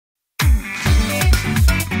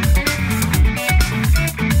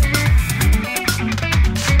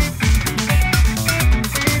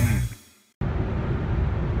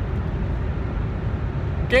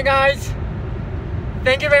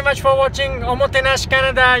Thank you very much for watching Omotenashi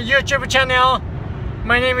Canada YouTube channel.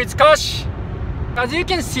 My name is Koshi. As you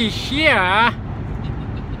can see here,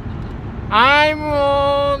 I'm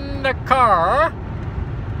on the car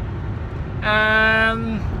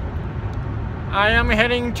and I am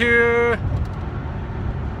heading to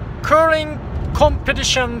curling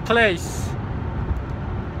competition place.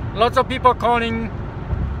 Lots of people calling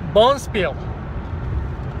Bonspiel.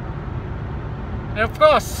 And of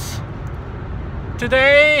course,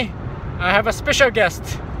 today I have a special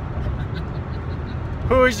guest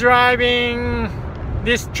who is driving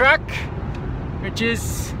this truck, which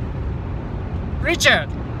is Richard.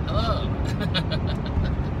 Hello.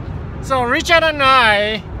 So Richard and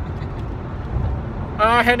I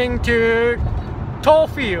are heading to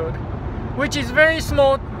Toefield, which is very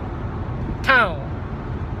small town,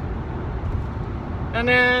 and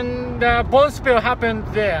then the Bonspiel happened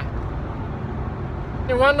there.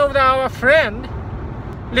 And one of our friend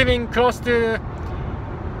living close to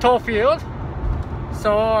Toefield,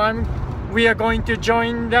 so we are going to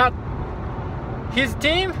join his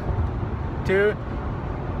team to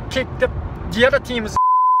kick the other team's.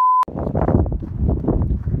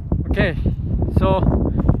 Okay, so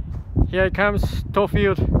here comes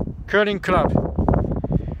Toefield Curling Club,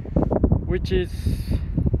 which is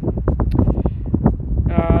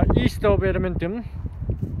east of Edmonton,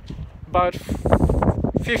 about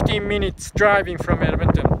 15 minutes driving from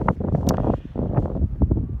Edmonton.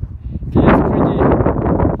 It's pretty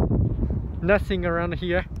nothing around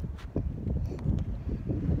here,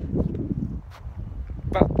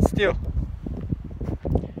 but still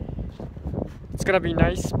it's gonna be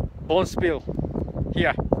nice. Bonspiel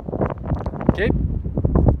here. Okay.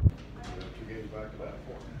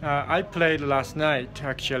 I played last night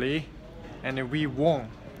actually, and we won.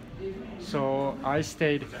 So I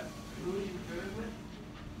stayed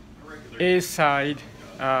A side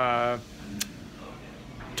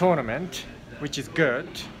tournament, which is good.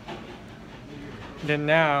 Then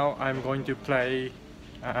now I'm going to play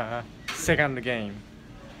second game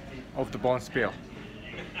of the Bonspiel.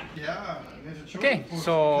 Yeah. Okay,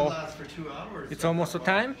 so Last for 2 hours. it's almost the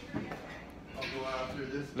time. I'll go after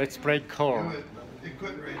this. Let's break call. It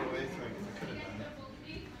quit right away, so I could have done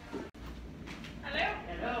it.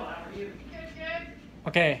 Hello, how are you? Good.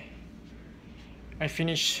 Okay, I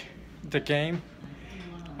finished the game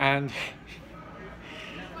and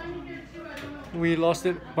we lost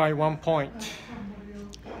it by 1 point.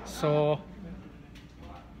 So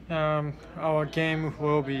our game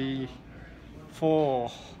will be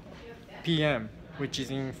 4 p.m. which is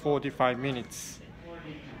in 45 minutes,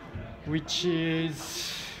 which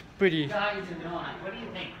is pretty Guys and not. What do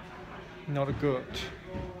you think? not good.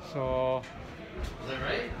 So Is that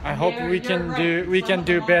right? I hope we can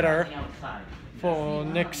do better for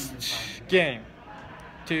next game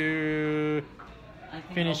to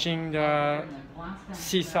finishing the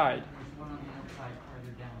C side,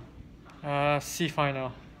 C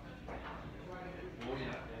final.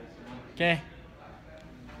 Okay,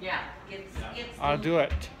 Yeah, I'll do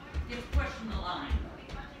it. it's pushing the line.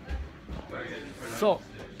 So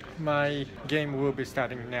my game will be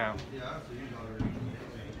starting now. Yeah, so you know already.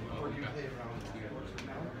 Or you play around.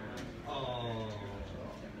 Oh.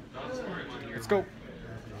 Let's go.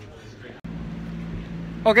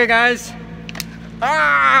 Okay guys,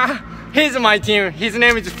 here's my team. His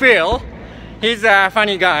name is Phil. He's a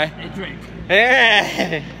funny guy. Hey, drink.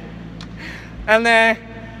 Hey. And then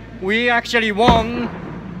we actually won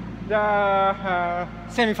the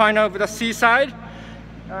semi-final of the C side.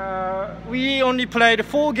 We only played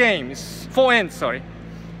 4 ends, sorry.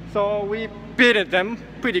 So we beat them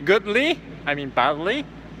pretty goodly, I mean badly.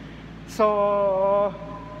 So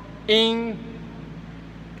in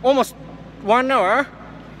almost 1 hour,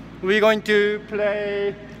 we're going to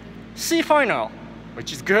play C final,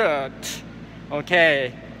 which is good.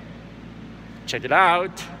 Okay, check it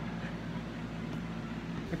out.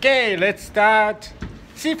 Okay, let's start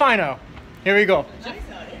C final. Here we go.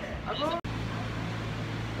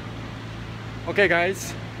 Okay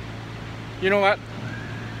guys, you know what?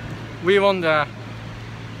 We won the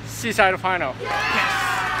C-side final.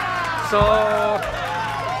 Yes! So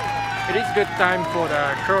it is good time for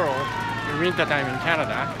the curl in winter time in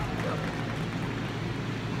Canada.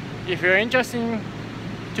 If you're interested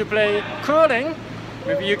to play curling,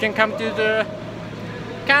 maybe you can come to the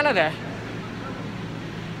Canada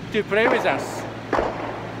to play with us.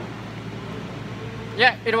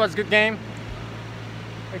 Yeah, it was a good game.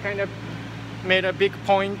 I kind of made a big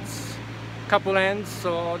points, couple ends,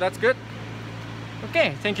 so that's good.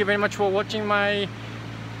 Okay, thank you very much for watching my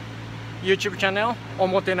YouTube channel,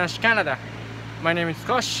 Omotenashi Canada. My name is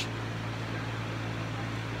Koshi.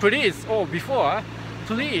 please, or before,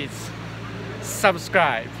 please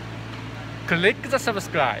subscribe. Click the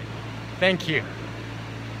subscribe. Thank you.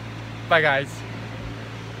 Bye guys.